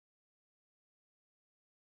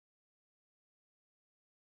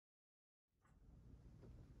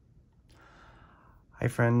Hi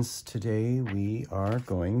friends, today we are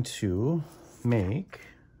going to make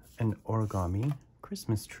an origami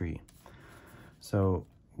Christmas tree. So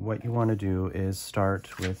what you want to do is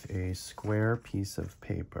start with a square piece of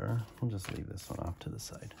paper. We'll just leave this one off to the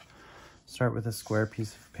side. Start with a square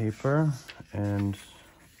piece of paper and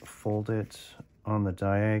fold it on the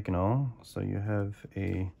diagonal so you have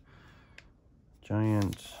a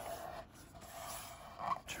giant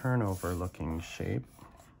turnover looking shape.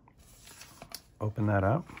 Open that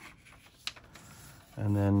up,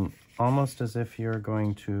 and then almost as if you're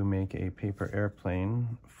going to make a paper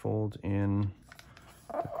airplane, fold in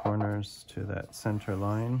the corners to that center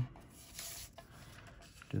line.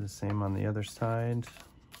 Do the same on the other side.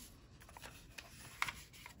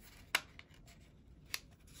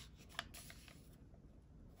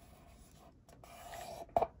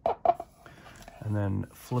 And then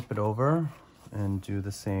flip it over and do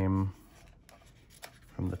the same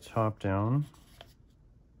from the top down.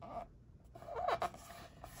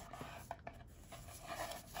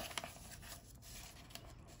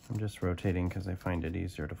 I'm just rotating because I find it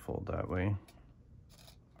easier to fold that way.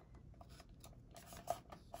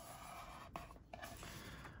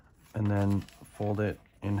 And then fold it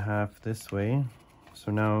in half this way.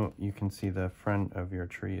 So now you can see the front of your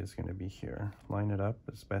tree is going to be here. Line it up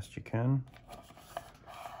as best you can.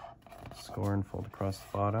 Score and fold across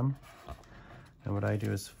the bottom. And what I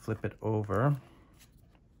do is flip it over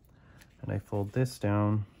and I fold this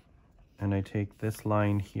down and I take this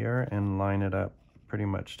line here and line it up pretty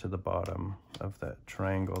much to the bottom of that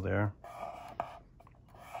triangle there.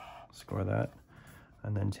 Score that,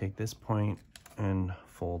 and then take this point and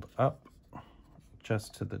fold up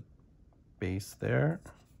just to the base there,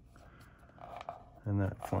 and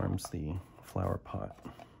that forms the flower pot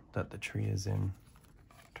that the tree is in.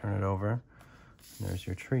 Turn it over, and there's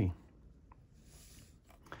your tree.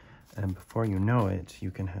 And before you know it, you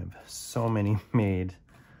can have so many made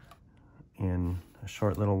in a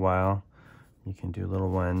short little while. You can do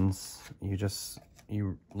little ones.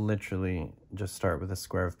 You literally just start with a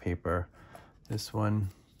square of paper. This one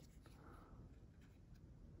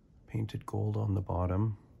painted gold on the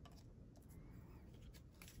bottom.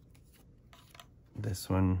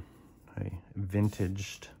 This one I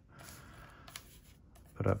vintaged,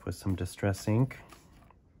 put up with some distress ink.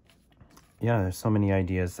 Yeah, there's so many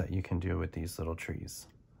ideas that you can do with these little trees.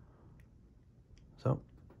 So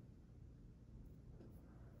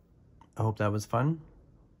I hope that was fun,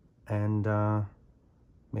 and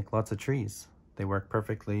make lots of trees. They work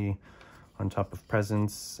perfectly on top of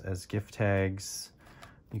presents as gift tags.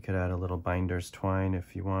 You could add a little binder's twine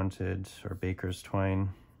if you wanted, or baker's twine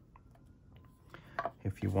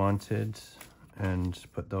if you wanted, and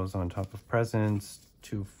put those on top of presents,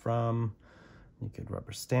 to, from. You could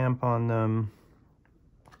rubber stamp on them.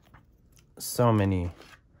 So many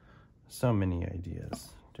ideas.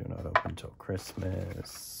 Do not open till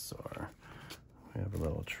Christmas, or we have a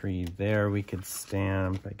little tree there we could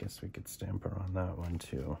stamp. I guess we could stamp her on that one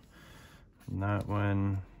too. And that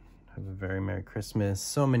one, have a very Merry Christmas.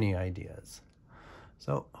 So many ideas.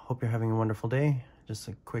 So hope you're having a wonderful day. Just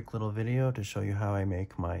a quick little video to show you how I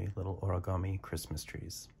make my little origami Christmas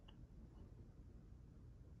trees.